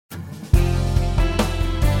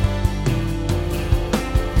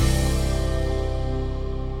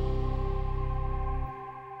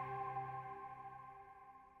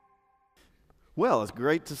Well, it's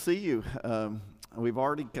great to see you. We've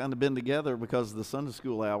already kind of been together because of the Sunday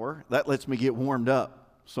school hour. That lets me get warmed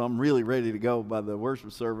up, so I'm really ready to go by the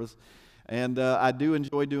worship service. And I do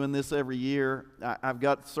enjoy doing this every year. I've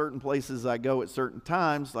got certain places I go at certain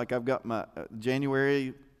times. Like I've got my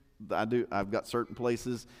January. I've got certain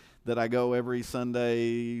places that I go every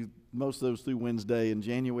Sunday. Most of those through Wednesday in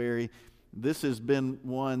January. This has been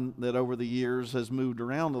one that over the years has moved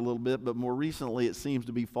around a little bit, but more recently it seems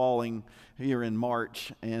to be falling here in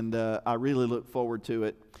March, and I really look forward to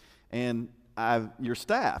it. And your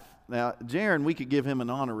staff. Now, Jaron, we could give him an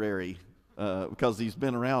honorary because he's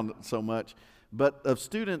been around so much, but of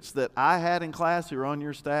students that I had in class who are on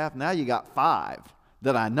your staff, now you got 5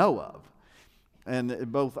 that I know of. And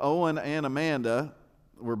both Owen and Amanda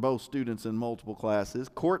were both students in multiple classes.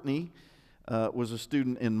 Courtney was a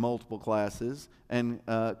student in multiple classes, and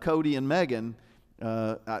Cody and Megan,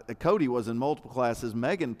 Cody was in multiple classes,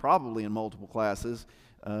 Megan probably in multiple classes,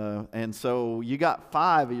 and so you got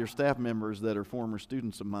 5 of your staff members that are former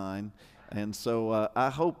students of mine, and so I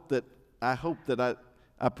hope that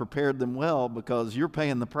I prepared them well, because you're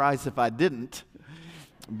paying the price if I didn't.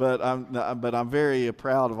 But I'm very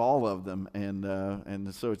proud of all of them,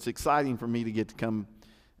 and so it's exciting for me to get to come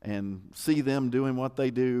and see them doing what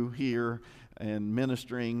they do here and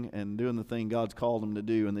ministering and doing the thing God's called them to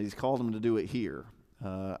do, and He's called them to do it here.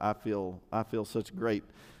 I feel such great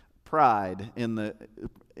pride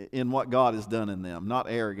in what God has done in them, not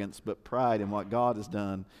arrogance, but pride in what God has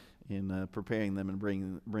done in preparing them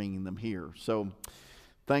and bringing them here. So,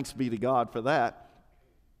 thanks be to God for that.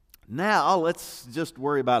 Now let's just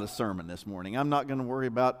worry about a sermon this morning. I'm not going to worry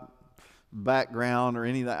about background or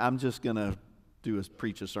any of that. I'm just going to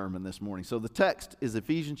preach a sermon this morning. So the text is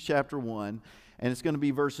Ephesians chapter 1, and it's going to be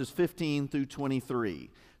verses 15 through 23.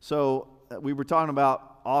 So we were talking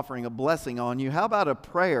about offering a blessing on you. How about a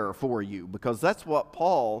prayer for you? Because that's what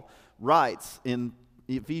Paul writes in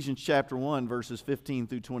Ephesians chapter 1, verses 15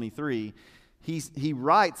 through 23. He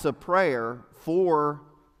writes a prayer for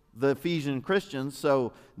the Ephesian Christians.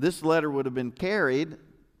 So this letter would have been carried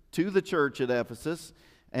to the church at Ephesus,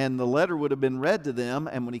 and the letter would have been read to them,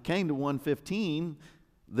 and when he came to 1:15,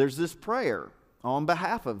 there's this prayer on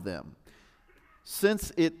behalf of them.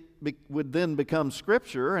 Since it would then become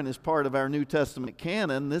Scripture and is part of our New Testament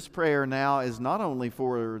canon, this prayer now is not only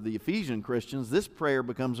for the Ephesian Christians, this prayer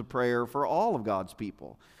becomes a prayer for all of God's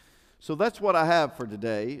people. So that's what I have for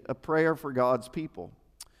today, a prayer for God's people.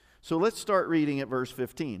 So let's start reading at verse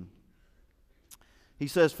 15. He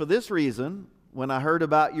says, "For this reason, when I heard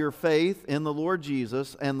about your faith in the Lord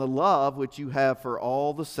Jesus and the love which you have for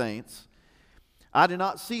all the saints, I did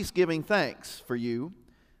not cease giving thanks for you,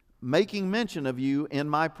 making mention of you in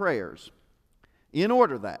my prayers, in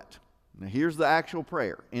order that," now here's the actual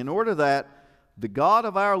prayer, "in order that the God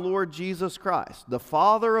of our Lord Jesus Christ, the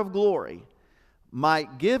Father of glory,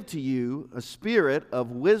 might give to you a spirit of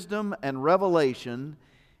wisdom and revelation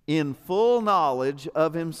in full knowledge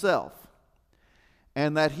of Himself,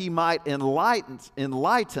 and that He might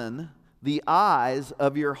enlighten the eyes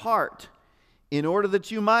of your heart, in order that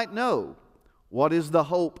you might know what is the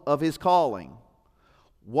hope of His calling,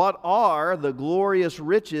 what are the glorious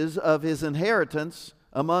riches of His inheritance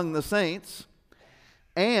among the saints,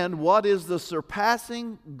 and what is the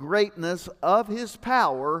surpassing greatness of His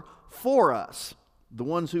power for us," the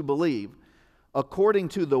ones who believe, "according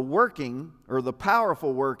to the working," or the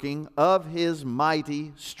powerful working, "of His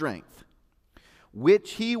mighty strength,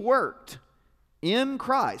 which He worked in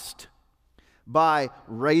Christ by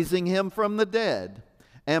raising Him from the dead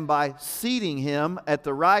and by seating Him at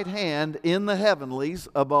the right hand in the heavenlies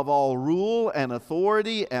above all rule and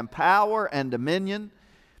authority and power and dominion,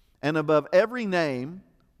 and above every name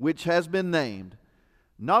which has been named,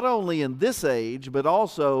 not only in this age but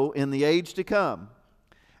also in the age to come,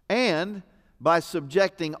 and by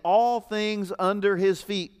subjecting all things under His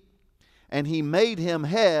feet. And He made Him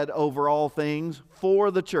head over all things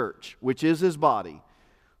for the church, which is His body,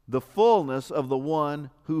 the fullness of the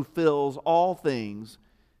one who fills all things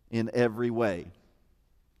in every way."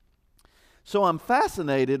 So I'm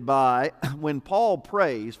fascinated by when Paul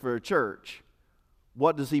prays for a church,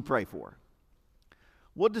 what does he pray for?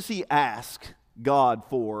 What does he ask God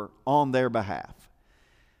for on their behalf?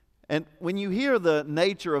 And when you hear the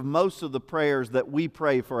nature of most of the prayers that we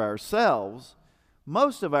pray for ourselves,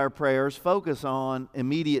 most of our prayers focus on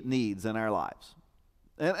immediate needs in our lives,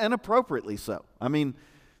 and appropriately so. I mean,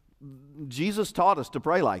 Jesus taught us to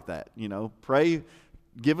pray like that. Pray,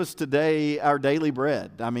 "Give us today our daily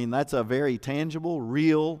bread." I mean, that's a very tangible,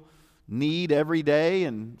 real need every day,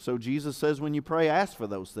 and so Jesus says when you pray, ask for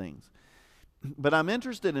those things. But I'm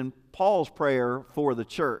interested in Paul's prayer for the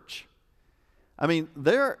church. I mean,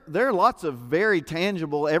 there are lots of very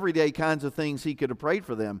tangible, everyday kinds of things he could have prayed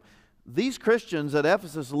for them. These Christians at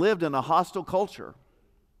Ephesus lived in a hostile culture.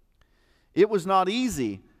 It was not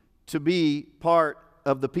easy to be part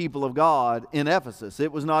of the people of God in Ephesus.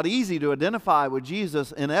 It was not easy to identify with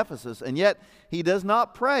Jesus in Ephesus, and yet he does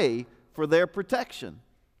not pray for their protection.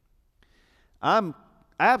 I'm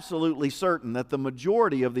absolutely certain that the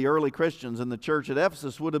majority of the early Christians in the church at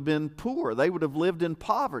Ephesus would have been poor. They would have lived in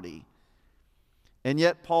poverty. And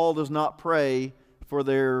yet Paul does not pray for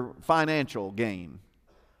their financial gain.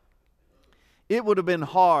 It would have been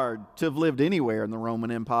hard to have lived anywhere in the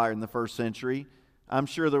Roman Empire in the first century. I'm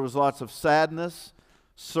sure there was lots of sadness.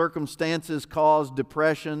 Circumstances caused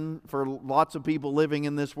depression for lots of people living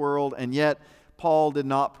in this world, and yet Paul did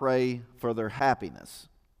not pray for their happiness.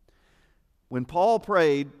 When Paul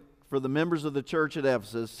prayed for the members of the church at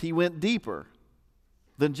Ephesus, he went deeper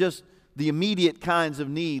than just the immediate kinds of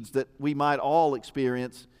needs that we might all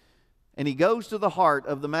experience, and he goes to the heart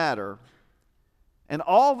of the matter. And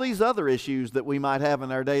all these other issues that we might have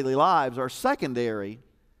in our daily lives are secondary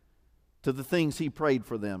to the things he prayed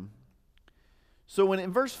for them. So when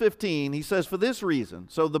in verse 15 he says, for this reason,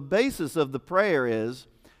 so the basis of the prayer is,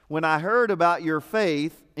 when I heard about your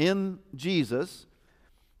faith in Jesus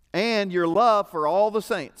and your love for all the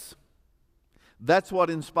saints. That's what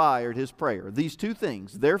inspired his prayer. These two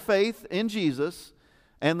things, their faith in Jesus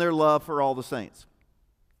and their love for all the saints.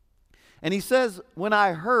 And he says, when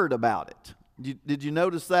I heard about it. Did you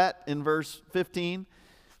notice that in verse 15?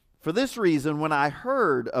 For this reason, when I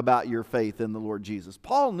heard about your faith in the Lord Jesus.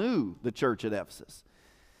 Paul knew the church at Ephesus.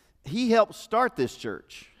 He helped start this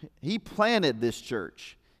church. He planted this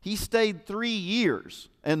church. He stayed 3 years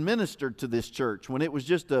and ministered to this church when it was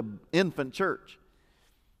just an infant church.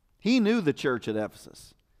 He knew the church at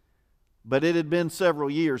Ephesus, but it had been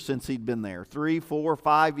several years since he'd been there. 3, 4,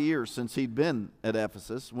 5 years since he'd been at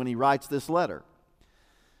Ephesus when he writes this letter.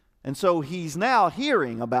 And so he's now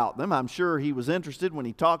hearing about them. I'm sure he was interested when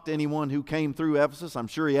he talked to anyone who came through Ephesus. I'm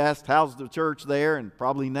sure he asked, how's the church there? And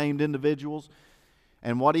probably named individuals.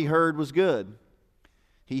 And what he heard was good.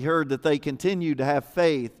 He heard that they continued to have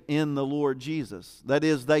faith in the Lord Jesus. That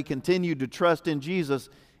is, they continued to trust in Jesus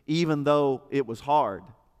even though it was hard.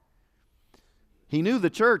 He knew the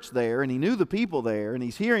church there, and he knew the people there, and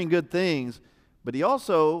he's hearing good things, but he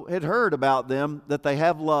also had heard about them that they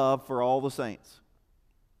have love for all the saints.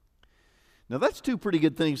 Now that's two pretty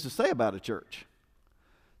good things to say about a church.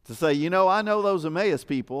 To say, I know those Emmaus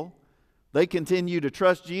people, they continue to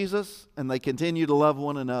trust Jesus, and they continue to love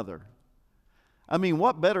one another. I mean,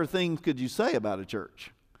 what better things could you say about a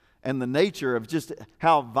church? And the nature of just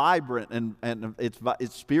how vibrant and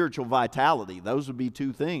its spiritual vitality. Those would be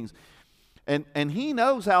two things. And he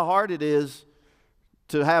knows how hard it is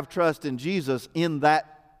to have trust in Jesus in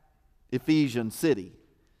that Ephesian city.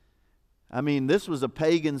 I mean, this was a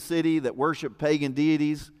pagan city that worshiped pagan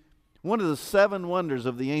deities. One of the 7 wonders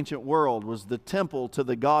of the ancient world was the temple to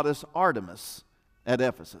the goddess Artemis at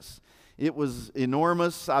Ephesus. It was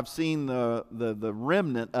enormous. I've seen the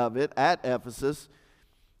remnant of it at Ephesus.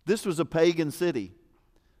 This was a pagan city.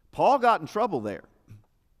 Paul got in trouble there.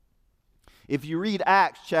 If you read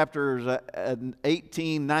Acts chapters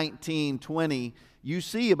 18, 19, 20, you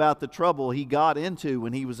see about the trouble he got into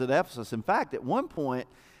when he was at Ephesus. In fact, at one point,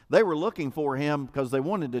 they were looking for him because they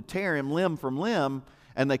wanted to tear him limb from limb,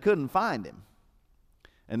 and they couldn't find him.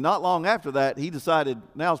 And not long after that, he decided,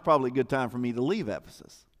 now's probably a good time for me to leave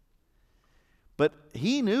Ephesus. But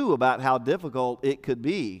he knew about how difficult it could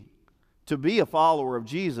be to be a follower of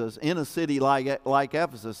Jesus in a city like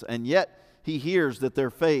Ephesus, and yet he hears that their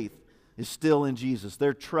faith is still in Jesus.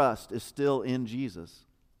 Their trust is still in Jesus.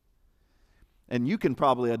 And you can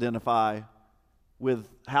probably identify with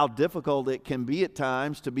how difficult it can be at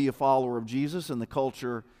times to be a follower of Jesus in the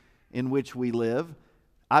culture in which we live.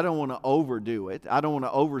 I don't want to overdo it. I don't want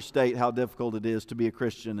to overstate how difficult it is to be a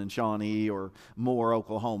Christian in Shawnee or Moore,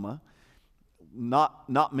 Oklahoma.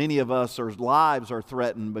 Not many of us, our lives are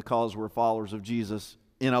threatened because we're followers of Jesus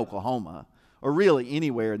in Oklahoma, or really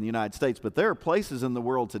anywhere in the United States. But there are places in the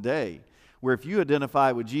world today where if you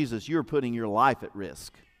identify with Jesus, you're putting your life at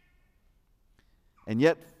risk. And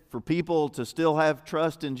yet, for people to still have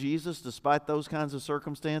trust in Jesus despite those kinds of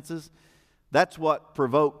circumstances, that's what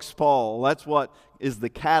provokes Paul. That's what is the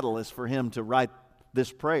catalyst for him to write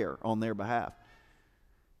this prayer on their behalf.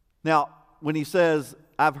 Now, when he says,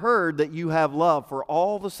 I've heard that you have love for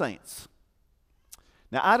all the saints.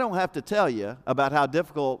 Now, I don't have to tell you about how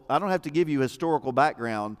difficult, I don't have to give you historical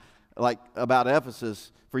background like about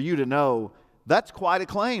Ephesus for you to know that's quite a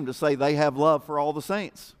claim to say they have love for all the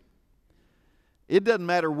saints. It doesn't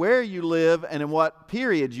matter where you live and in what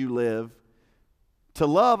period you live, to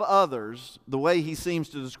love others the way he seems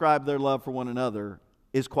to describe their love for one another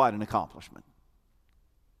is quite an accomplishment.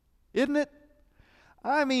 Isn't it?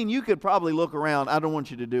 I mean, you could probably look around. I don't want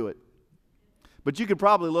you to do it. But you could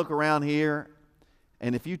probably look around here,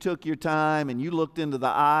 and if you took your time and you looked into the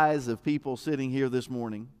eyes of people sitting here this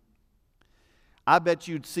morning, I bet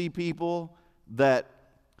you'd see people that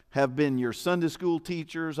have been your Sunday school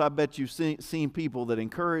teachers. I bet you've seen people that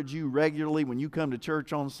encourage you regularly when you come to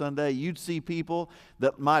church on Sunday. You'd see people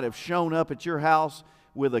that might have shown up at your house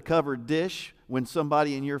with a covered dish when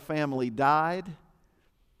somebody in your family died.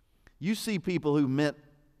 You see people who meant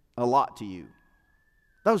a lot to you.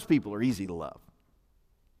 Those people are easy to love.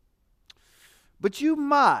 But you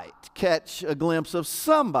might catch a glimpse of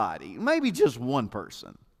somebody, maybe just one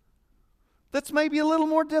person, that's maybe a little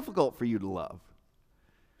more difficult for you to love.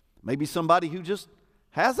 Maybe somebody who just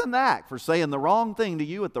has a knack for saying the wrong thing to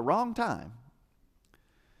you at the wrong time.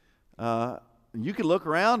 You could look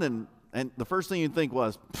around and the first thing you'd think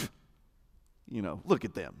was, look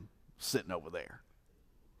at them sitting over there,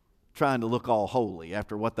 trying to look all holy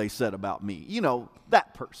after what they said about me.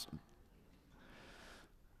 That person.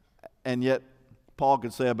 And yet, Paul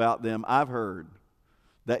could say about them, I've heard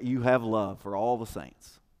that you have love for all the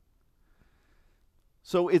saints.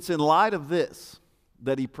 So it's in light of this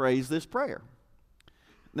that he prays this prayer.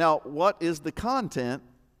 Now, what is the content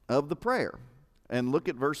of the prayer? And look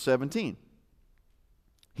at verse 17.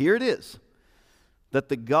 Here it is. That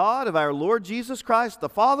the God of our Lord Jesus Christ, the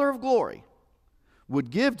Father of glory,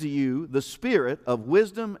 would give to you the spirit of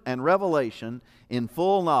wisdom and revelation in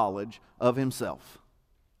full knowledge of himself.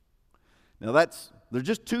 Now there's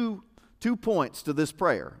just two points to this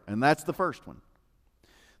prayer, and that's the first one.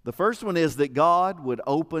 The first one is that God would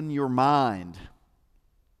open your mind,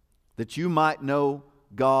 that you might know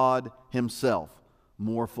God himself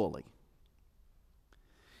more fully.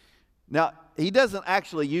 Now, he doesn't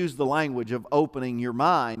actually use the language of opening your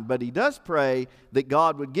mind, but he does pray that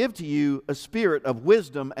God would give to you a spirit of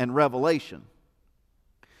wisdom and revelation.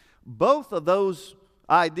 Both of those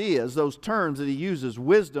ideas, those terms that he uses,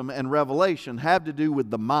 wisdom and revelation, have to do with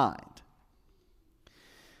the mind.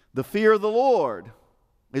 The fear of the Lord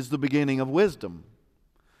is the beginning of wisdom,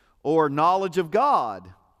 or knowledge of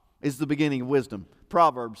God is the beginning of wisdom.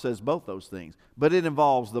 Proverbs says both those things, but it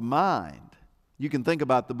involves the mind. You can think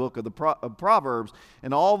about the book of Proverbs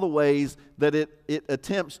and all the ways that it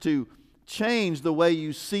attempts to change the way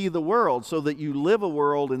you see the world so that you live a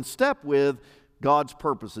world in step with God's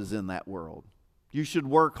purposes in that world. You should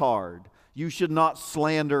work hard. You should not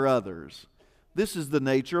slander others. This is the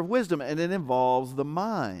nature of wisdom, and it involves the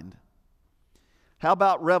mind. How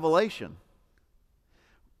about revelation?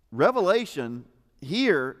 Revelation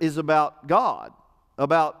here is about God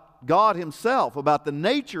himself, about the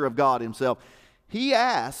nature of God himself. He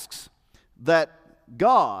asks that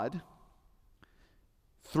God,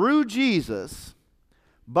 through Jesus,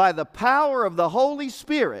 by the power of the Holy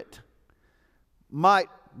Spirit, might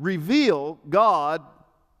reveal God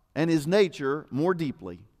and his nature more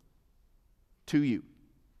deeply to you.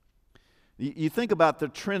 You think about the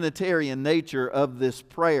Trinitarian nature of this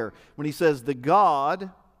prayer when he says, the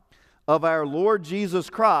God of our Lord Jesus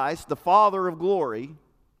Christ, the Father of glory,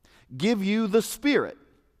 give you the Spirit.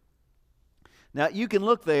 Now, you can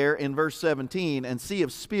look there in verse 17 and see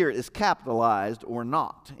if Spirit is capitalized or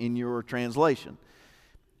not in your translation.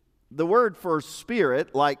 The word for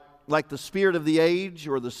Spirit, like the spirit of the age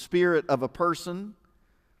or the spirit of a person,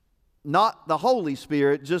 not the Holy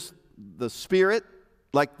Spirit, just the Spirit,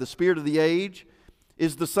 like the spirit of the age,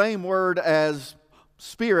 is the same word as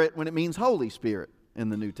Spirit when it means Holy Spirit in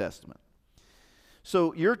the New Testament.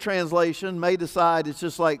 So your translation may decide it's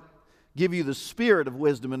just like give you the spirit of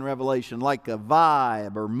wisdom and revelation, like a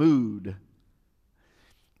vibe or mood.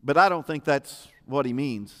 But I don't think that's what he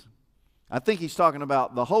means. I think he's talking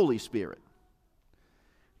about the Holy Spirit.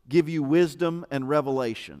 Give you wisdom and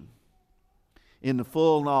revelation in the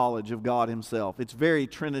full knowledge of God himself. It's very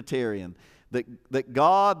Trinitarian. That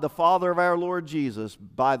God, the Father of our Lord Jesus,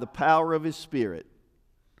 by the power of his Spirit,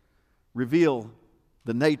 reveal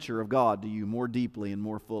the nature of God to you more deeply and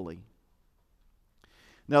more fully.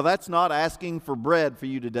 Now, that's not asking for bread for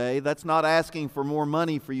you today. That's not asking for more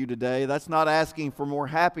money for you today. That's not asking for more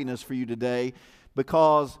happiness for you today.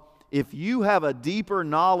 Because if you have a deeper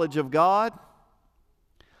knowledge of God,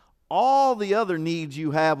 all the other needs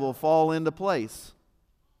you have will fall into place.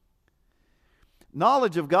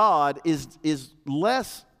 Knowledge of God is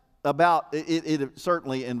less about, it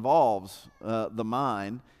certainly involves the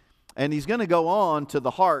mind. And he's going to go on to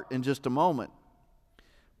the heart in just a moment.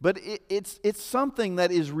 But it's something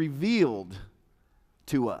that is revealed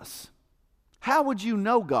to us. How would you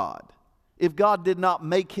know God if God did not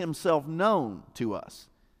make himself known to us?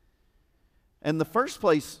 And the first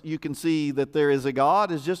place you can see that there is a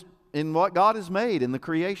God is just in what God has made in the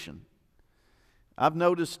creation. I've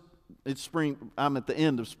noticed it's spring. I'm at the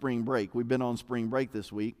end of spring break. We've been on spring break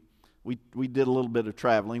this week. We did a little bit of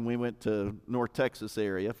traveling. We went to North Texas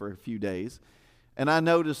area for a few days. And I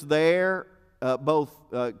noticed there, both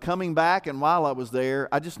coming back and while I was there,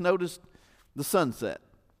 I just noticed the sunset.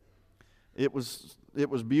 It was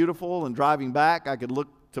beautiful, and driving back, I could look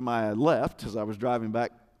to my left as I was driving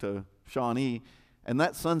back to Shawnee, and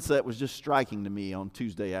that sunset was just striking to me on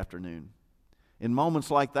Tuesday afternoon. In moments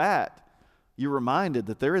like that, you're reminded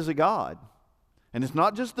that there is a God. And it's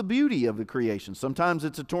not just the beauty of the creation. Sometimes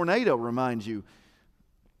it's a tornado reminds you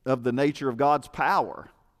of the nature of God's power.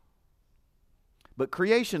 But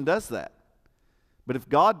creation does that. But if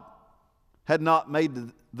God had not made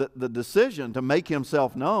the decision to make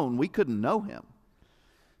himself known, we couldn't know him.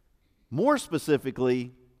 More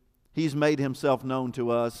specifically, he's made himself known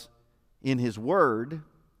to us in his word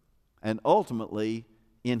and ultimately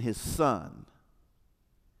in his Son.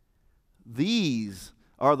 These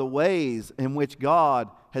are the ways in which God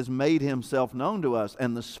has made himself known to us.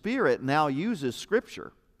 And the Spirit now uses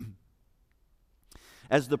Scripture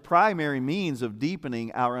as the primary means of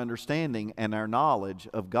deepening our understanding and our knowledge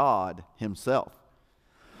of God himself.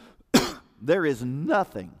 There is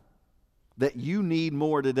nothing that you need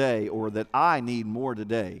more today, or that I need more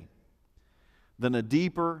today, than a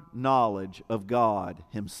deeper knowledge of God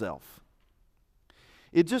himself.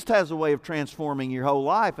 It just has a way of transforming your whole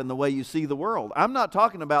life and the way you see the world. I'm not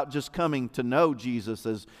talking about just coming to know Jesus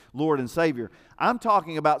as Lord and Savior. I'm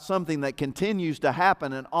talking about something that continues to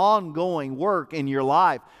happen, an ongoing work in your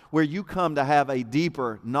life where you come to have a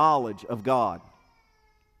deeper knowledge of God.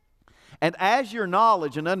 And as your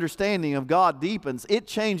knowledge and understanding of God deepens, it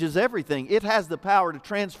changes everything. It has the power to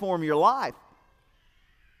transform your life.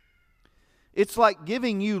 It's like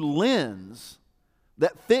giving you lens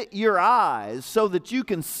that fit your eyes so that you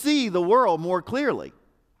can see the world more clearly.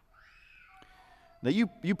 Now,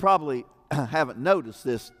 you probably haven't noticed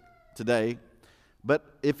this today, but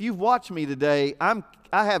if you've watched me today, I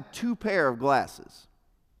have 2 pair of glasses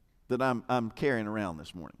that I'm carrying around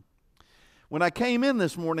this morning. When I came in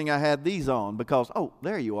this morning, I had these on because, oh,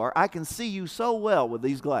 there you are. I can see you so well with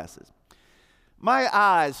these glasses. My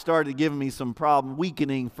eyes started giving me some problem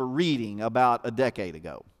weakening for reading about a decade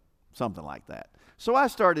ago, something like that. So I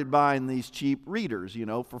started buying these cheap readers, for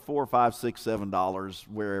 $4, $5, $6, $7,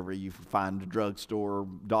 wherever you find a drugstore,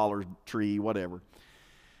 Dollar Tree, whatever.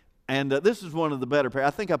 And this is one of the better pairs.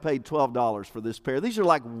 I think I paid $12 for this pair. These are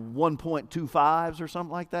like 1.25s or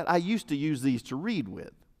something like that. I used to use these to read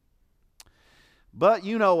with. But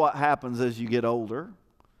you know what happens as you get older.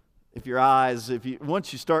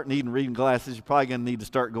 Once you start needing reading glasses, you're probably going to need to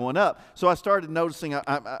start going up. So I started noticing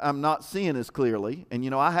I'm not seeing as clearly,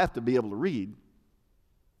 and I have to be able to read.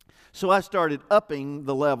 So I started upping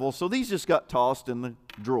the level. So these just got tossed in the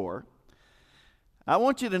drawer. I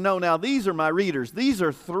want you to know now, these are my readers. These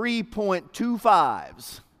are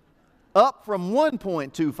 3.25s, up from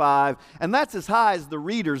 1.25, and that's as high as the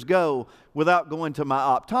readers go without going to my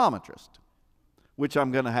optometrist, which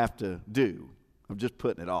I'm going to have to do. I'm just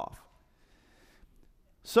putting it off.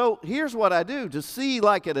 So here's what I do. To see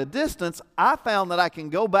like at a distance, I found that I can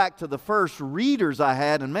go back to the first readers I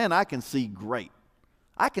had, and man, I can see great.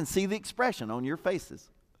 I can see the expression on your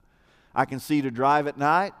faces. I can see to drive at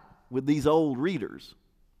night with these old readers,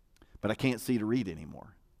 but I can't see to read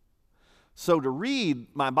anymore. So to read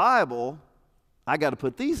my Bible, I got to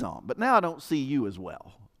put these on, but now I don't see you as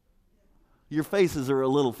well. Your faces are a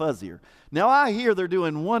little fuzzier. Now I hear they're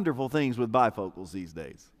doing wonderful things with bifocals these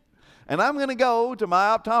days. And I'm going to go to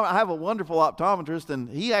my optometrist. I have a wonderful optometrist, and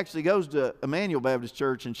he actually goes to Emmanuel Baptist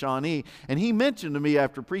Church in Shawnee. And he mentioned to me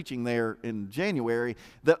after preaching there in January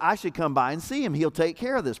that I should come by and see him. He'll take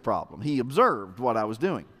care of this problem. He observed what I was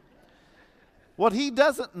doing. What he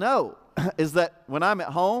doesn't know is that when I'm at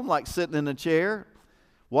home, like sitting in a chair,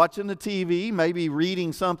 watching the TV, maybe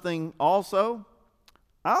reading something also,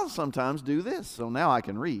 I'll sometimes do this. So now I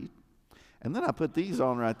can read. And then I put these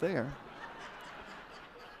on right there.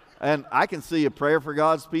 And I can see a prayer for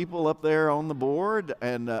God's people up there on the board,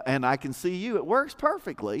 and I can see you. It works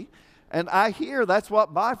perfectly. And I hear that's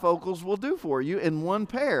what bifocals will do for you in one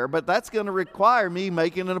pair, but that's going to require me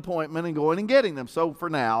making an appointment and going and getting them. So for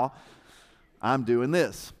now, I'm doing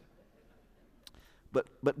this.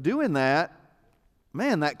 But doing that,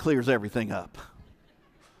 man, that clears everything up.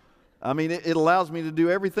 I mean, it allows me to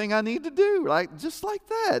do everything I need to do, like just like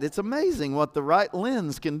that. It's amazing what the right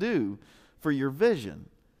lens can do for your vision.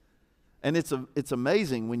 And it's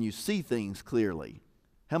amazing when you see things clearly,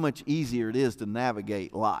 how much easier it is to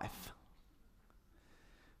navigate life.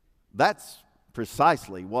 That's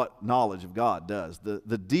precisely what knowledge of God does.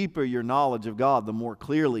 The deeper your knowledge of God, the more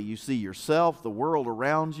clearly you see yourself, the world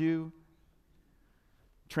around you.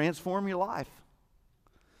 Transform your life.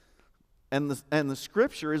 And the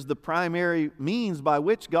Scripture is the primary means by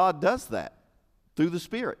which God does that, through the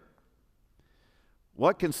Spirit.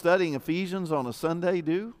 What can studying Ephesians on a Sunday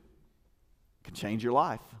do? It can change your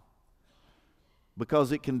life.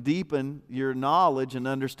 Because it can deepen your knowledge and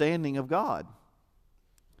understanding of God.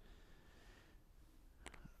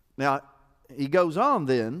 Now, he goes on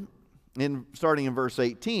then, starting in verse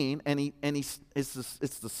 18, and it's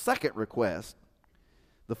the second request.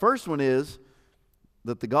 The first one is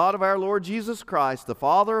that the God of our Lord Jesus Christ, the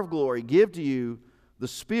Father of glory, give to you the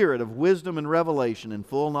spirit of wisdom and revelation and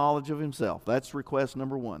full knowledge of himself. That's request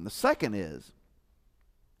number one. The second is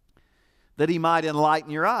that he might enlighten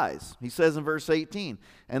your eyes. He says in verse 18,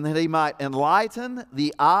 and that he might enlighten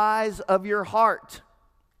the eyes of your heart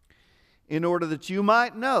in order that you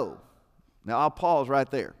might know. Now I'll pause right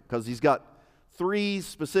there because he's got three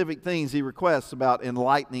specific things he requests about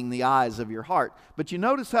enlightening the eyes of your heart. But you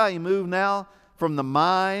notice how he moved now from the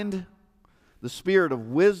mind, the spirit of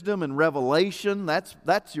wisdom and revelation,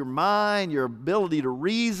 that's your mind, your ability to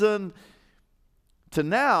reason, to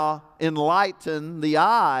now enlighten the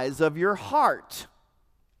eyes of your heart.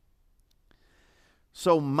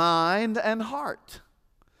 So mind and heart.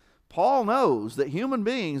 Paul knows that human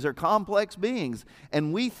beings are complex beings,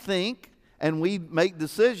 and we think and we make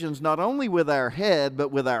decisions not only with our head but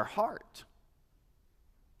with our heart.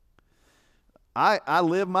 I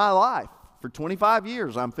live my life for 25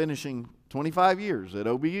 years. I'm finishing 25 years at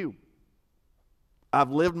OBU.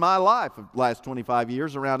 I've lived my life the last 25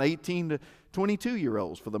 years around 18 to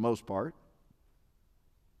 22-year-olds for the most part.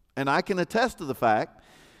 And I can attest to the fact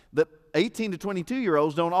that 18 to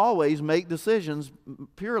 22-year-olds don't always make decisions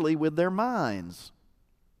purely with their minds.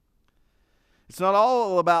 It's not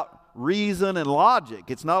all about reason and logic.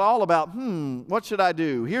 It's not all about, what should I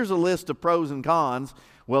do? Here's a list of pros and cons.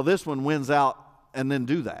 Well, this one wins out, and then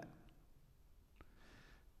do that.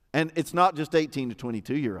 And it's not just 18 to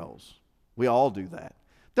 22-year-olds. We all do that.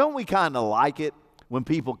 Don't we kind of like it when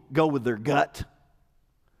people go with their gut?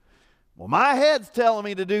 Well, my head's telling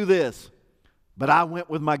me to do this, but I went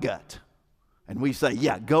with my gut. And we say,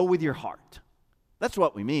 yeah, go with your heart. That's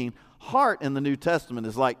what we mean. Heart in the New Testament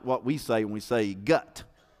is like what we say when we say gut.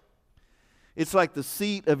 It's like the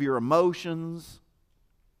seat of your emotions.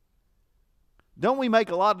 Don't we make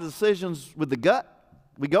a lot of decisions with the gut?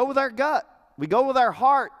 We go with our gut. We go with our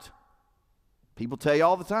heart. People tell you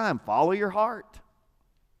all the time, follow your heart.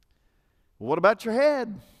 Well, what about your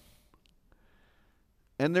head?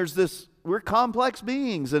 And there's this, we're complex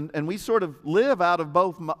beings, and we sort of live out of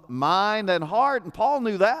both mind and heart, and Paul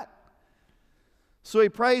knew that. So he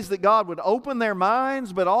prays that God would open their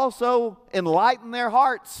minds, but also enlighten their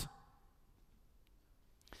hearts.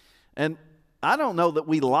 And I don't know that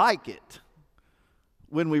we like it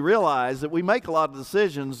when we realize that we make a lot of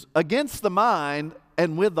decisions against the mind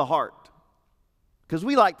and with the heart. Because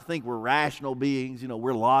we like to think we're rational beings,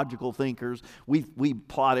 we're logical thinkers. We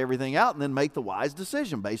plot everything out and then make the wise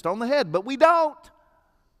decision based on the head. But we don't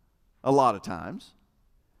a lot of times.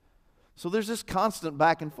 So there's this constant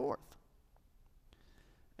back and forth.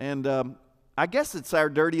 And I guess it's our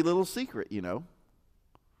dirty little secret,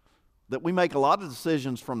 that we make a lot of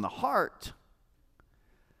decisions from the heart,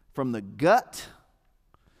 from the gut,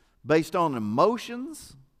 based on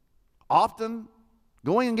emotions, often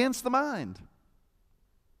going against the mind,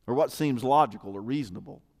 or what seems logical or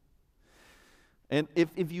reasonable. And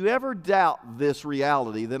if you ever doubt this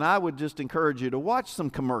reality, then I would just encourage you to watch some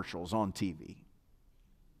commercials on TV.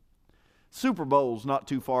 Super Bowl's not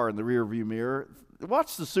too far in the rearview mirror.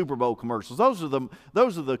 Watch the Super Bowl commercials. Those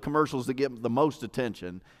are the commercials that get the most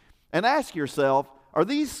attention. And ask yourself, are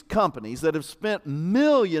these companies that have spent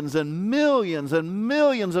millions and millions and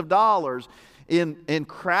millions of dollars in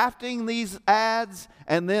crafting these ads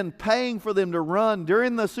and then paying for them to run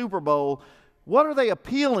during the Super Bowl, what are they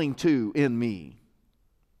appealing to in me?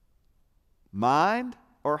 Mind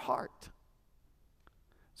or heart?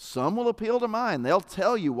 Some will appeal to mind. They'll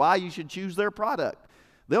tell you why you should choose their product.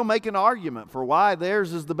 They'll make an argument for why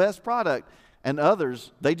theirs is the best product. And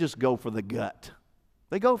others, they just go for the gut.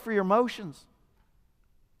 They go for your emotions.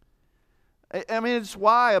 I mean, it's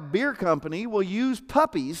why a beer company will use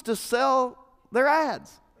puppies to sell their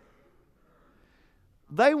ads.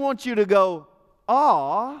 They want you to go,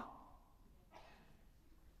 aw.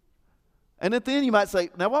 And at the end you might say,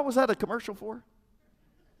 now what was that a commercial for?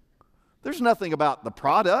 There's nothing about the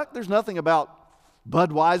product. There's nothing about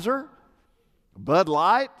Budweiser, Bud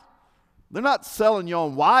Light. They're not selling you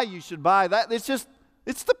on why you should buy that.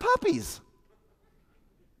 It's the puppies.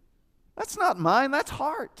 That's not mine, that's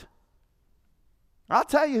Heart. I'll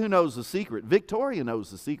tell you who knows the secret. Victoria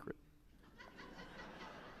knows the secret.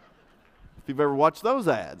 If you've ever watched those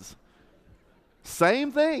ads.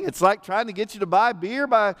 Same thing. It's like trying to get you to buy beer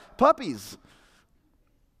by puppies.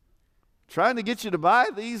 Trying to get you to buy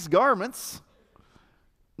these garments.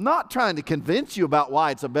 Not trying to convince you about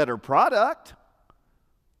why it's a better product.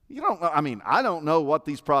 I don't know what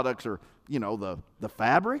these products are, the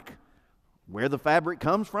fabric, where the fabric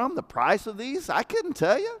comes from, the price of these. I couldn't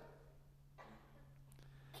tell you.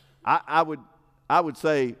 I would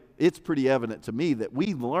say it's pretty evident to me that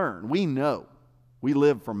we know, we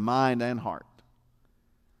live from mind and heart.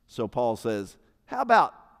 So Paul says, how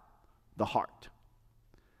about the heart?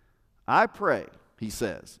 I pray, he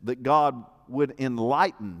says, that God would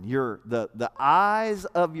enlighten the eyes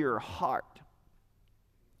of your heart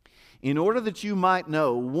in order that you might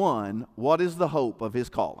know, one, what is the hope of his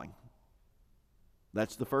calling?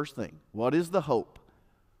 That's the first thing. What is the hope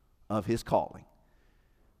of his calling?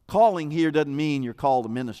 Calling here doesn't mean you're called to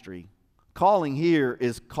ministry. Calling here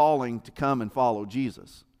is calling to come and follow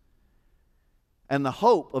Jesus. And the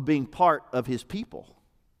hope of being part of his people.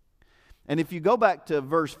 And if you go back to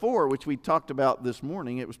verse 4, which we talked about this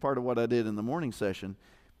morning, it was part of what I did in the morning session,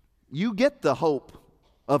 you get the hope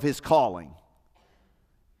of his calling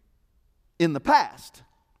in the past.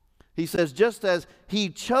 He says, just as he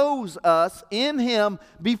chose us in him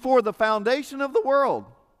before the foundation of the world.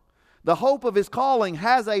 The hope of his calling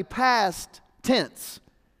has a past tense.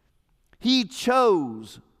 He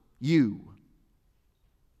chose you.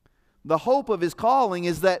 The hope of his calling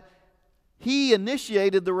is that he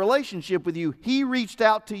initiated the relationship with you. He reached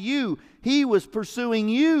out to you. He was pursuing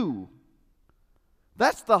you.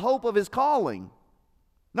 That's the hope of his calling.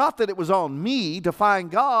 Not that it was on me to find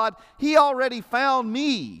God. He already found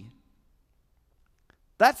me.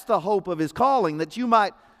 That's the hope of his calling, that you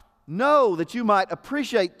might know, that you might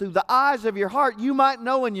appreciate through the eyes of your heart, you might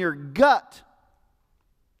know in your gut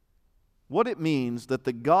what it means that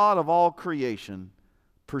the God of all creation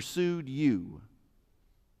pursued you.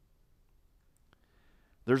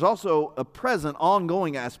 There's also a present,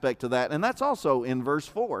 ongoing aspect to that, and that's also in verse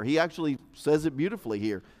 4. He actually says it beautifully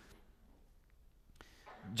here.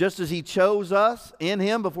 Just as he chose us in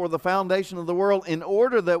him before the foundation of the world, in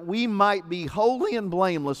order that we might be holy and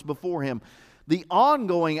blameless before him. The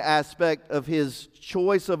ongoing aspect of his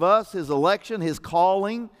choice of us, his election, his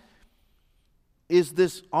calling, is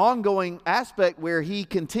this ongoing aspect where he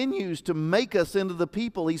continues to make us into the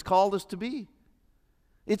people he's called us to be.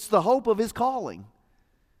 It's the hope of his calling.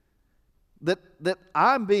 That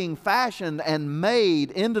I'm being fashioned and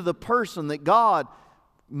made into the person that God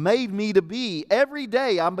made me to be. Every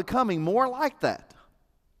day I'm becoming more like that.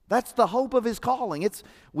 That's the hope of his calling.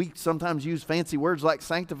 We sometimes use fancy words like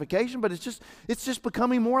sanctification, but it's just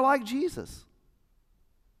becoming more like Jesus.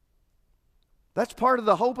 That's part of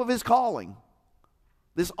the hope of his calling.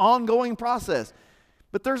 This ongoing process.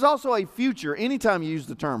 But there's also a future. Anytime you use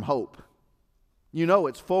the term hope, you know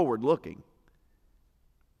it's forward looking.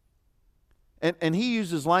 And he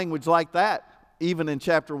uses language like that even in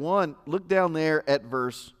chapter 1. Look down there at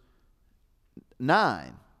verse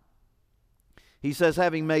 9. He says,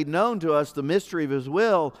 having made known to us the mystery of his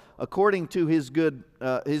will, according to his good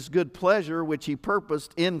pleasure, which he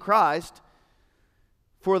purposed in Christ,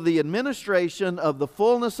 for the administration of the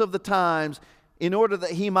fullness of the times, in order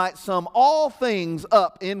that he might sum all things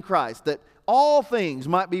up in Christ, that all things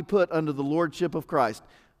might be put under the lordship of Christ.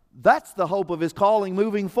 That's the hope of his calling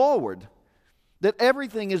moving forward. That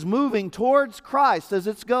everything is moving towards Christ as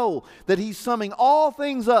its goal. That he's summing all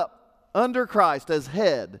things up under Christ as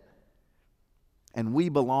head. And we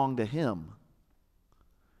belong to him.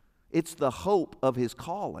 It's the hope of his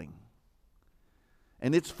calling.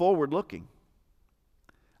 And it's forward looking.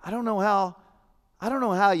 I don't know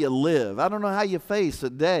how you live. I don't know how you face a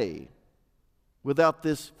day without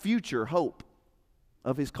this future hope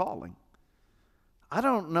of his calling. I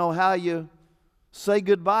don't know how you say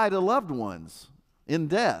goodbye to loved ones in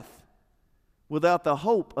death without the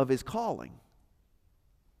hope of his calling.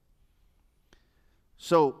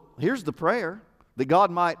 So here's the prayer, that God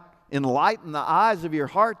might enlighten the eyes of your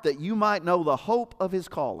heart, that you might know the hope of his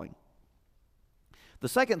calling. The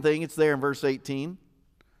second thing, it's there in verse 18,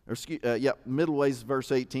 middle ways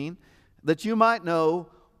verse 18, that you might know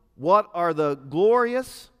what are the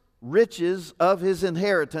glorious riches of his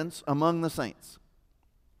inheritance among the saints.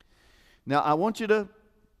 Now, I want you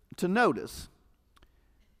to notice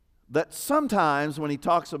that sometimes when he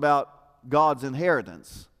talks about God's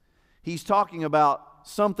inheritance, he's talking about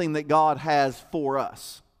something that God has for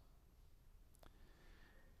us.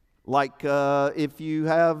 Like if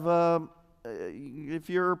your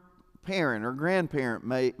parent or grandparent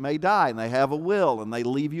may die and they have a will and they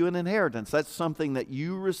leave you an inheritance, that's something that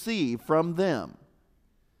you receive from them.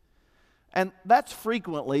 And that's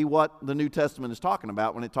frequently what the New Testament is talking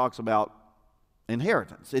about when it talks about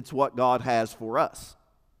inheritance. It's what God has for us.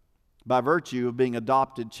 By virtue of being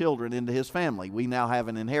adopted children into His family, we now have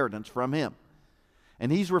an inheritance from Him.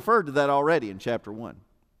 And He's referred to that already in chapter 1.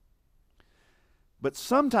 But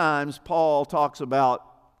sometimes Paul talks about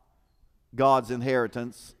God's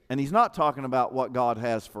inheritance, and he's not talking about what God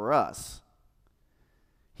has for us.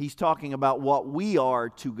 He's talking about what we are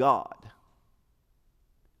to God.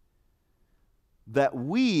 That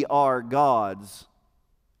we are God's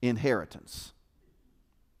inheritance.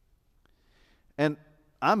 And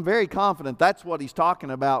I'm very confident that's what he's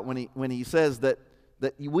talking about when he says that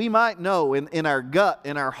we might know in our gut,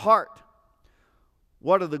 in our heart,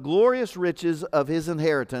 what are the glorious riches of His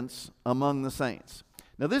inheritance among the saints.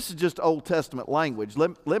 Now this is just Old Testament language.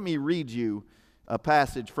 Let me read you a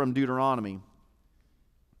passage from Deuteronomy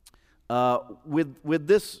with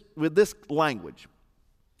this language.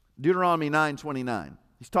 Deuteronomy 9:29.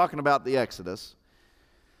 He's talking about the Exodus.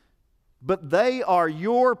 But they are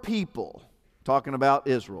your people, talking about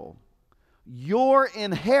Israel, your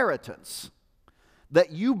inheritance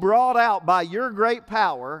that you brought out by your great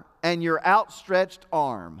power and your outstretched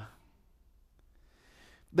arm.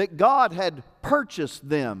 That God had purchased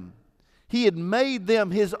them. He had made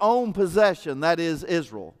them His own possession, that is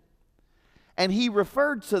Israel. And He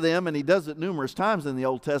referred to them, and He does it numerous times in the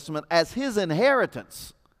Old Testament, as His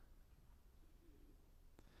inheritance.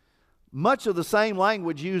 Much of the same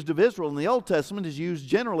language used of Israel in the Old Testament is used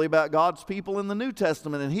generally about God's people in the New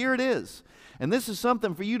Testament, and here it is. And this is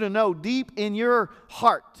something for you to know deep in your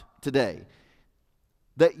heart today,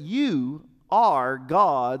 that you are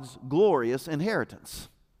God's glorious inheritance.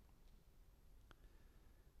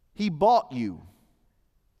 He bought you.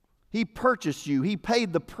 He purchased you. He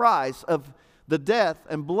paid the price of the death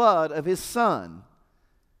and blood of His Son.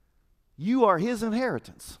 You are His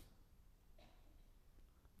inheritance.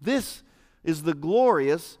 This is the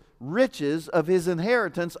glorious riches of His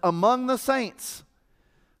inheritance among the saints,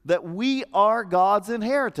 that we are God's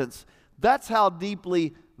inheritance. That's how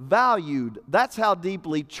deeply valued, that's how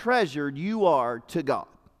deeply treasured you are to God.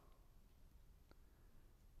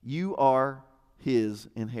 You are His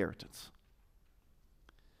inheritance.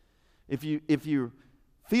 If you're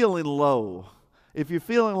feeling low, if you're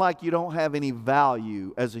feeling like you don't have any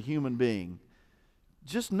value as a human being,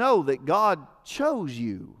 just know that God chose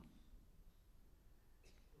you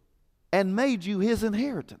and made you His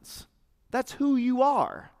inheritance. That's who you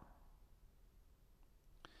are.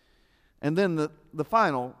 And then the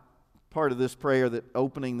final part of this prayer, that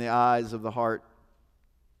opening the eyes of the heart,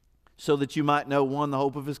 so that you might know, one, the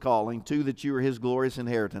hope of His calling, two, that you are His glorious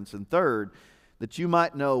inheritance, and third, that you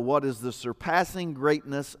might know what is the surpassing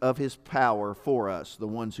greatness of His power for us, the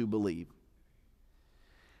ones who believe.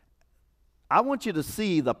 I want you to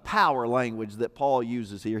see the power language that Paul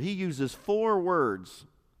uses here. He uses 4 words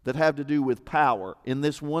that have to do with power in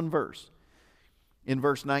this one verse. In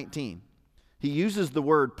verse 19, he uses the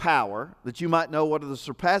word power, that you might know what is the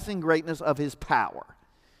surpassing greatness of His power.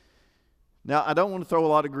 Now, I don't want to throw a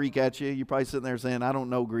lot of Greek at you. You're probably sitting there saying, I don't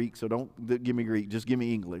know Greek, so don't give me Greek. Just give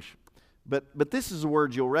me English. But this is a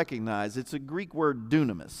word you'll recognize. It's a Greek word,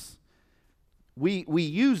 dunamis. We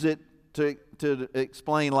use it to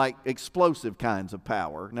explain like explosive kinds of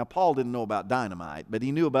power. Now, Paul didn't know about dynamite, but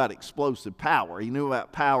he knew about explosive power. He knew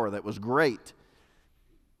about power that was great.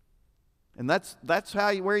 And that's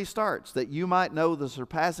where he starts, that you might know the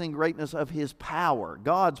surpassing greatness of His power,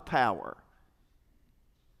 God's power.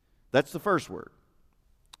 That's the first word.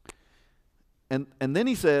 And then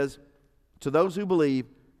he says, to those who believe,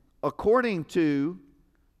 according to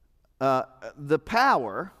the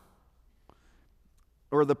power,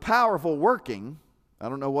 or the powerful working, I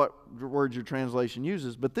don't know what word your translation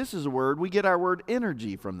uses, but this is a word, we get our word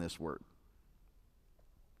energy from this word.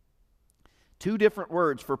 2 different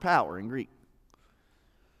words for power in Greek.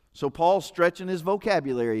 So Paul's stretching his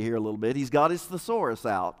vocabulary here a little bit. He's got his thesaurus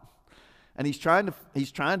out, and he's trying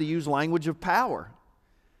to use language of power,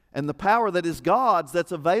 and the power that is God's,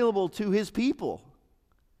 that's available to His people.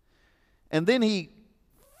 And then he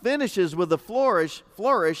finishes with a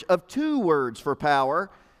flourish of 2 words for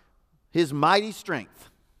power, His mighty strength.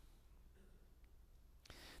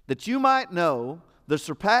 That you might know the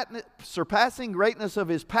surpassing greatness of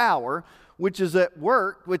His power, which is at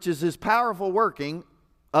work, which is His powerful working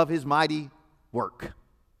of His mighty work,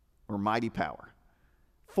 or mighty power.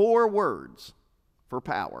 4 words for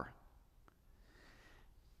power.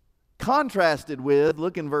 Contrasted with,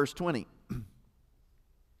 look in verse 20,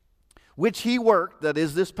 which he worked, that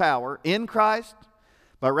is this power, in Christ,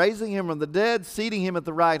 by raising him from the dead, seating him at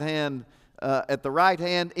the right hand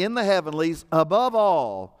in the heavenlies, above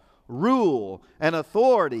all rule and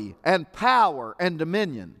authority and power and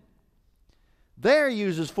dominion. There he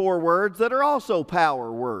uses 4 words that are also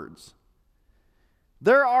power words.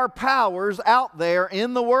 There are powers out there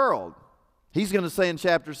in the world. He's going to say in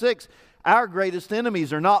chapter 6, our greatest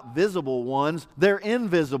enemies are not visible ones, they're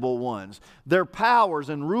invisible ones. They're powers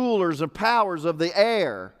and rulers and powers of the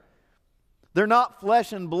air. They're not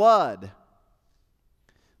flesh and blood.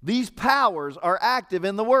 These powers are active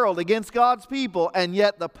in the world against God's people, and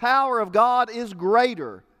yet the power of God is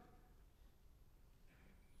greater.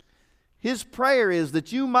 His prayer is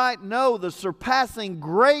that you might know the surpassing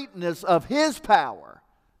greatness of His power,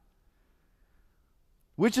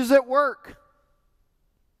 which is at work,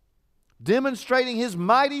 demonstrating His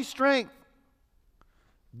mighty strength.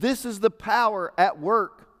 This is the power at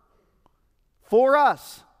work for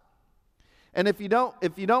us. And if you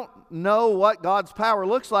don't know what God's power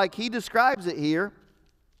looks like, He describes it here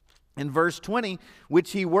in verse 20,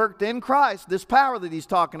 which He worked in Christ, this power that He's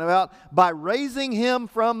talking about, by raising Him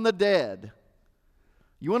from the dead.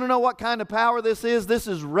 You want to know what kind of power this is? This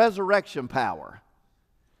is resurrection power.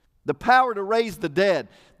 The power to raise the dead.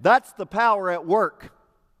 That's the power at work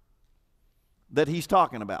that He's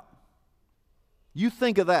talking about. You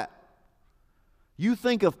think of that. You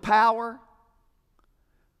think of power,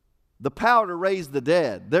 the power to raise the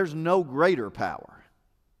dead. There's no greater power.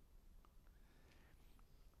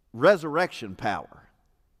 Resurrection power.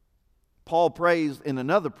 Paul prays in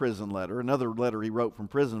another letter he wrote from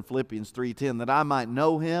prison, Philippians 3:10, that I might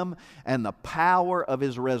know Him and the power of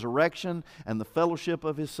His resurrection and the fellowship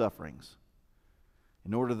of His sufferings,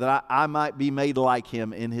 in order that I might be made like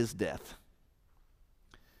Him in His death,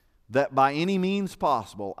 that by any means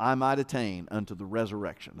possible I might attain unto the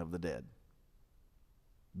resurrection of the dead.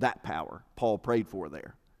 That power Paul prayed for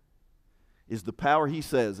there is the power he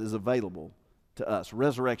says is available to us,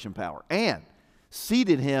 resurrection power, and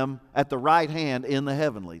seated Him at the right hand in the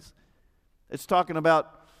heavenlies. It's talking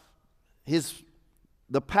about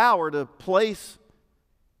the power to place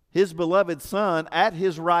His beloved Son at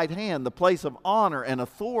His right hand, the place of honor and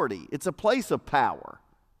authority. It's a place of power.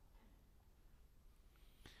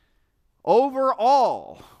 Over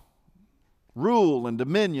all rule and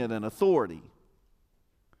dominion and authority,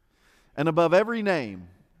 and above every name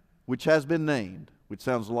which has been named, which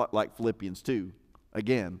sounds a lot like Philippians 2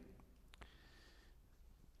 again.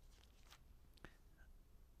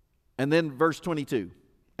 And then verse 22,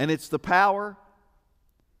 and it's the power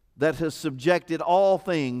that has subjected all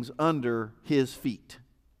things under His feet.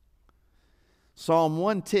 Psalm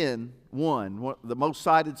 110:1, the most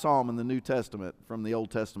cited psalm in the New Testament from the Old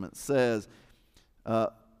Testament, says,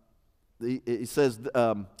 it says,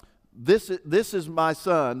 this is my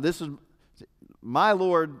son, this is my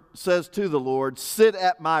Lord says to the Lord, sit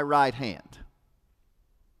at my right hand.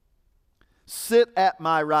 Sit at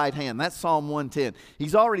my right hand. That's Psalm 110.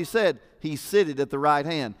 He's already said He's seated at the right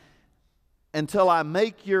hand. Until I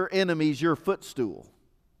make your enemies your footstool.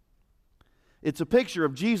 It's a picture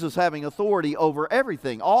of Jesus having authority over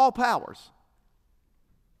everything, all powers.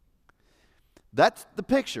 That's the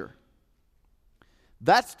picture.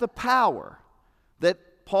 That's the power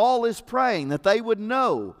that Paul is praying that they would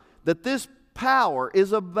know, that this power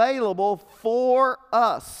is available for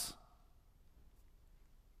us.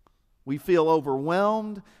 We feel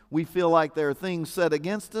overwhelmed. We feel like there are things said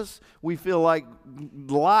against us. We feel like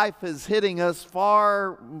life is hitting us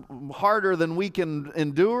far harder than we can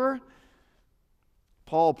endure.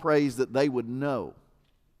 Paul prays that they would know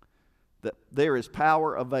that there is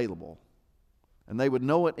power available. And they would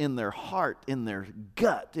know it in their heart, in their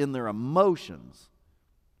gut, in their emotions,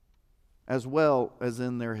 as well as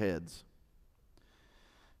in their heads.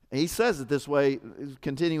 He says it this way,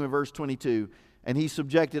 continuing in verse 22, and He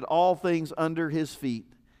subjected all things under His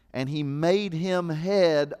feet, and He made Him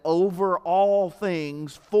head over all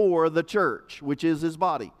things for the church, which is His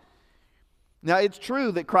body. Now, it's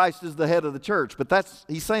true that Christ is the head of the church, but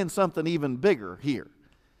He's saying something even bigger here.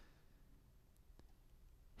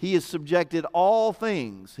 He has subjected all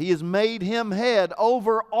things. He has made Him head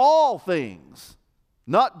over all things.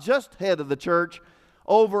 Not just head of the church,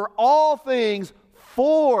 over all things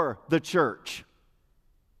for the church.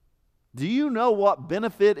 Do you know what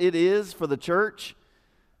benefit it is for the church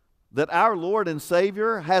that our Lord and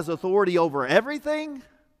Savior has authority over everything?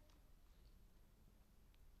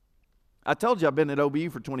 I told you I've been at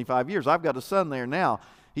OBU for 25 years. I've got a son there now.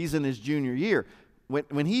 He's in his junior year.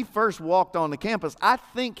 when he first walked on the campus, I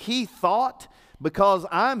think he thought because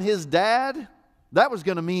I'm his dad, that was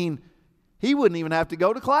going to mean he wouldn't even have to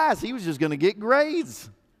go to class. He was just going to get grades.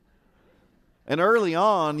 And early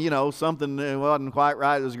on, you know, something wasn't quite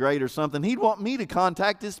right in his grade or something, he'd want me to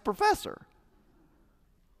contact his professor.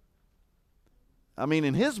 I mean,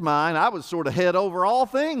 in his mind, I was sort of head over all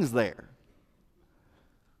things there.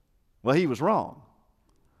 Well, he was wrong.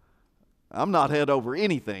 I'm not head over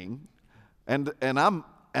anything, and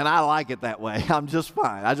I like it that way. I'm just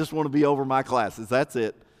fine. I just want to be over my classes. That's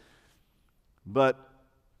it. But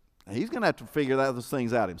he's going to have to figure those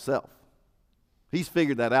things out himself. He's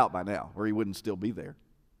figured that out by now, or he wouldn't still be there.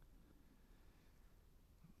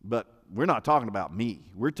 But we're not talking about me.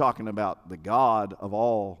 We're talking about the God of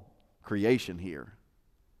all creation here,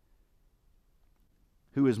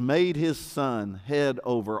 who has made his Son head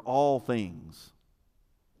over all things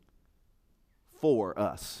for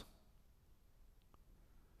us.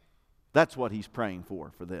 That's what he's praying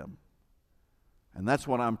for them. And that's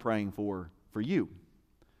what I'm praying for you.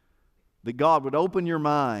 That God would open your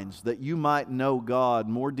minds that you might know God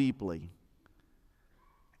more deeply,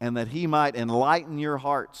 and that he might enlighten your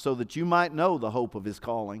heart so that you might know the hope of his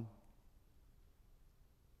calling.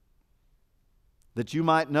 That you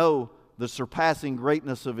might know the surpassing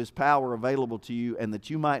greatness of his power available to you, and that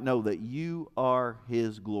you might know that you are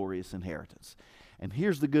his glorious inheritance. And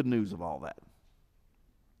here's the good news of all that.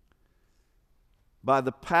 By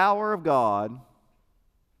the power of God,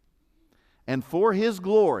 and for his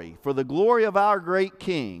glory, for the glory of our great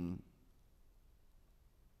King,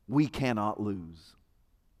 we cannot lose.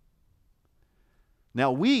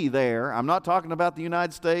 Now I'm not talking about the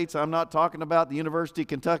United States. I'm not talking about the University of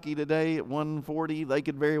Kentucky today at 140. They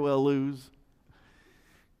could very well lose.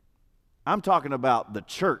 I'm talking about the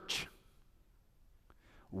church.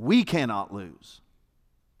 We cannot lose.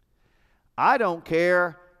 I don't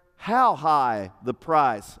care how high the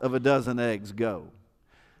price of a dozen eggs go.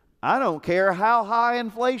 I don't care how high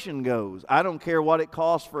inflation goes. I don't care what it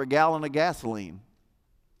costs for a gallon of gasoline.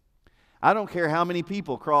 I don't care how many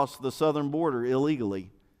people cross the southern border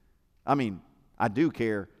illegally. I mean, I do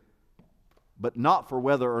care, but not for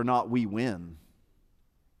whether or not we win.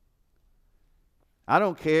 I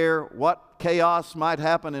don't care what chaos might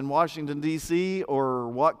happen in Washington, D.C., or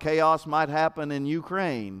what chaos might happen in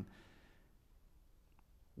Ukraine.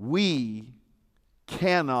 We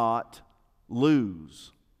cannot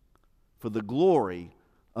lose for the glory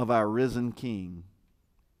of our risen King.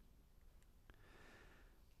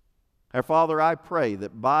 Our Father, I pray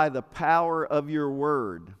that by the power of your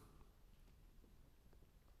word,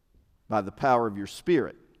 by the power of your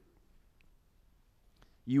Spirit,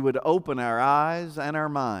 you would open our eyes and our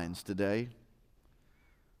minds today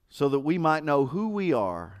so that we might know who we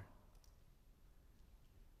are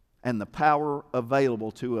and the power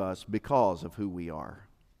available to us because of who we are.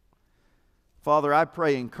 Father, I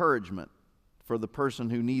pray encouragement for the person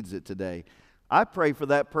who needs it today. I pray for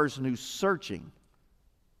that person who's searching.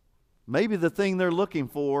 Maybe the thing they're looking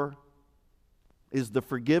for is the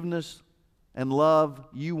forgiveness and love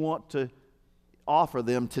you want to offer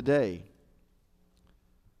them today.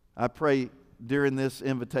 I pray during this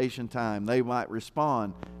invitation time they might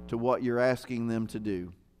respond to what you're asking them to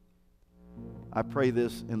do. I pray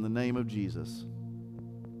this in the name of Jesus.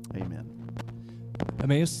 Amen.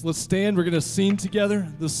 Emmaus, let's stand. We're going to sing together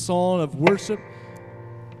this song of worship.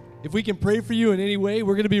 If we can pray for you in any way,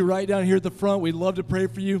 we're going to be right down here at the front. We'd love to pray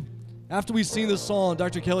for you. After we sing this song,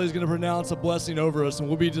 Dr. Kelly is going to pronounce a blessing over us, and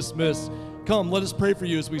we'll be dismissed. Come, let us pray for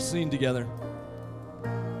you as we sing together.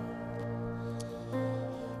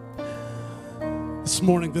 This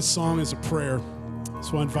morning, this song is a prayer.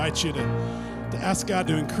 So I invite you to ask God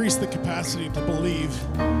to increase the capacity to believe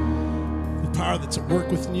the power that's at work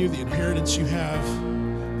within you, the inheritance you have,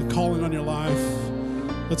 the calling on your life.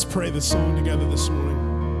 Let's pray this song together this morning.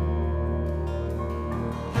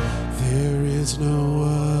 There is no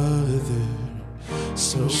other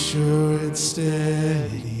so sure and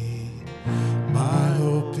steady. My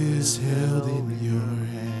hope is held in your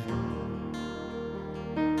hand.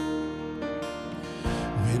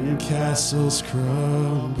 When castles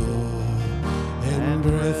crumble and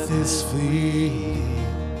breath is fleeting,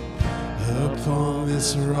 upon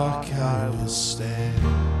this rock I will stand.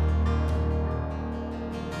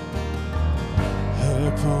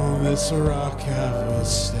 Upon this rock I will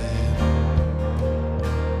stand.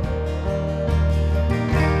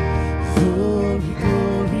 Glory,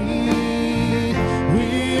 glory, we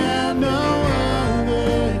have no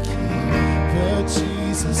other King but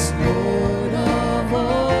Jesus, Lord of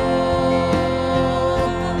all.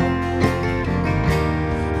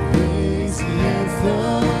 Raise the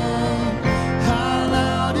anthem, hallelujah.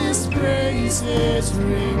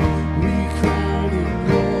 ring. We crown him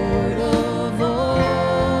Lord of all.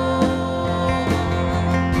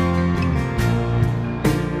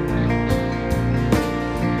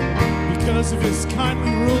 Because of his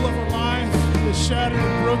kindly rule of our life, he has shattered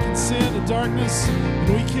and broken sin and darkness, and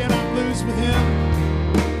we cannot lose with him.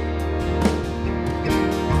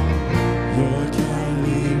 Your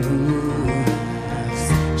kindly rule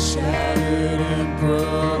has shattered and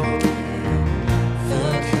broken the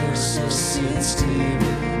curse of sin stealing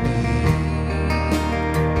me.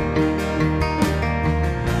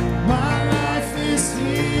 My life is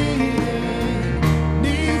hidden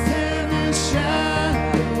 'neath heaven's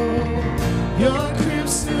shadow. Your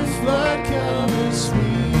crimson flood covers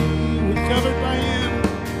me. We're covered by him.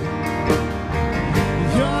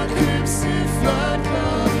 Your crimson flood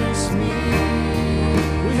covers me.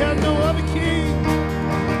 We have no other king.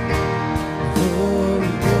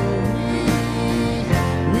 Glory, glory.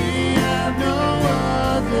 We have no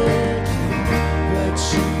other king but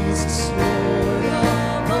Jesus, Lord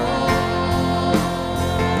of all.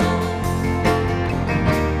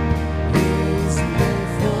 His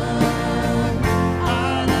anthem,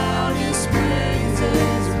 our loudest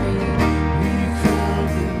praises ring. We crown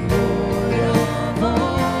him Lord of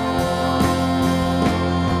all.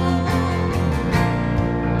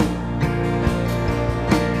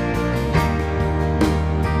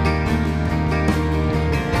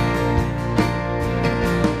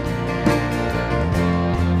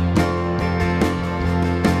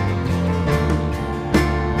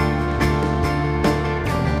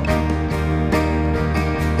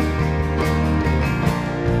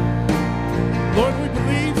 Lord, we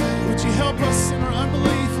believe. Would you help us in our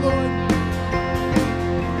unbelief, Lord?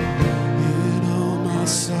 In all my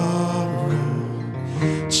sorrow,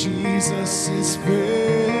 Jesus is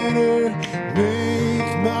better.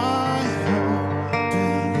 Make my heart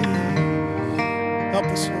believe. Help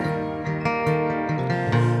us, Lord.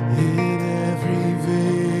 In every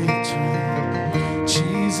victory,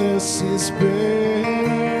 Jesus is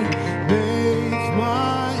better. Make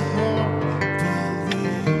my heart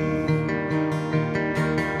believe.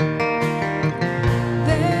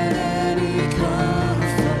 Than any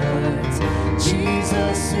comfort,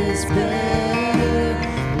 Jesus is better.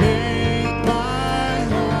 Make my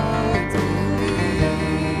heart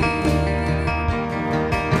believe.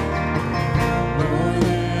 More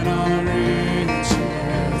than all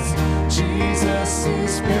riches, Jesus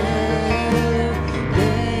is better.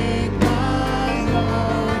 Make my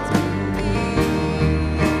heart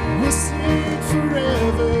believe. We'll sing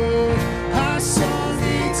forever our song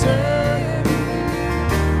eternal.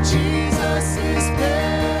 Jesus is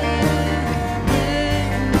better.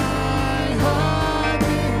 Make my heart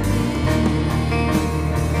believe.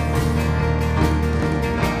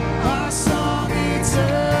 Our song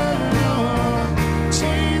eternal.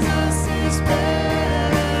 Jesus is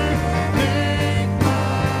better. Make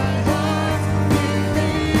my heart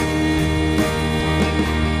believe.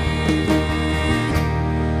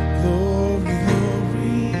 Glory,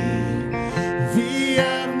 glory. We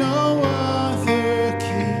have no other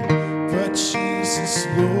king but Jesus,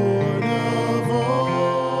 Lord of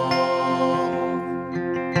all.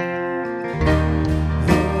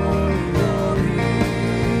 Glory, glory.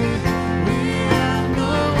 We have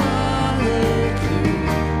no other king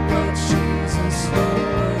but Jesus,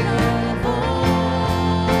 Lord of all.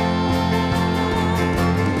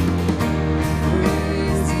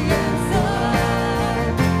 Praise the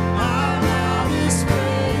anthem, our loudest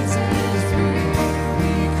praises ring.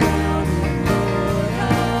 We crown him Lord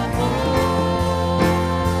of all.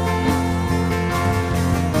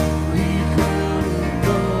 We crown him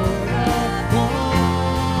Lord of all.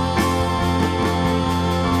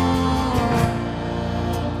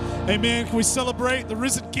 Amen. Can we celebrate the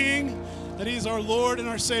risen King, that he is our Lord and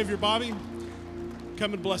our Savior? Bobby,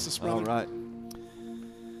 come and bless us, brother. All right.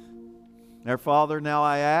 Our Father, now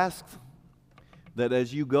I ask that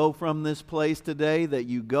as you go from this place today, that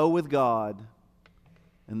you go with God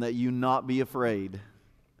and that you not be afraid.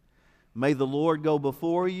 May the Lord go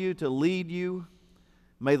before you to lead you.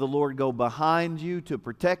 May the Lord go behind you to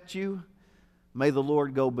protect you. May the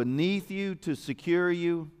Lord go beneath you to secure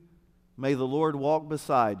you. May the Lord walk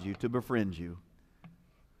beside you to befriend you.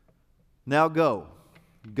 Now go.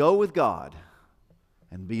 Go with God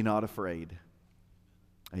and be not afraid.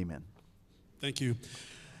 Amen. Thank you.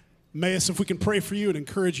 Emmaus, if we can pray for you and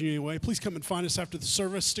encourage you anyway, please come and find us after the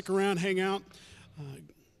service. Stick around, hang out,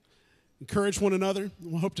 encourage one another.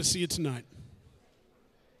 We'll hope to see you tonight.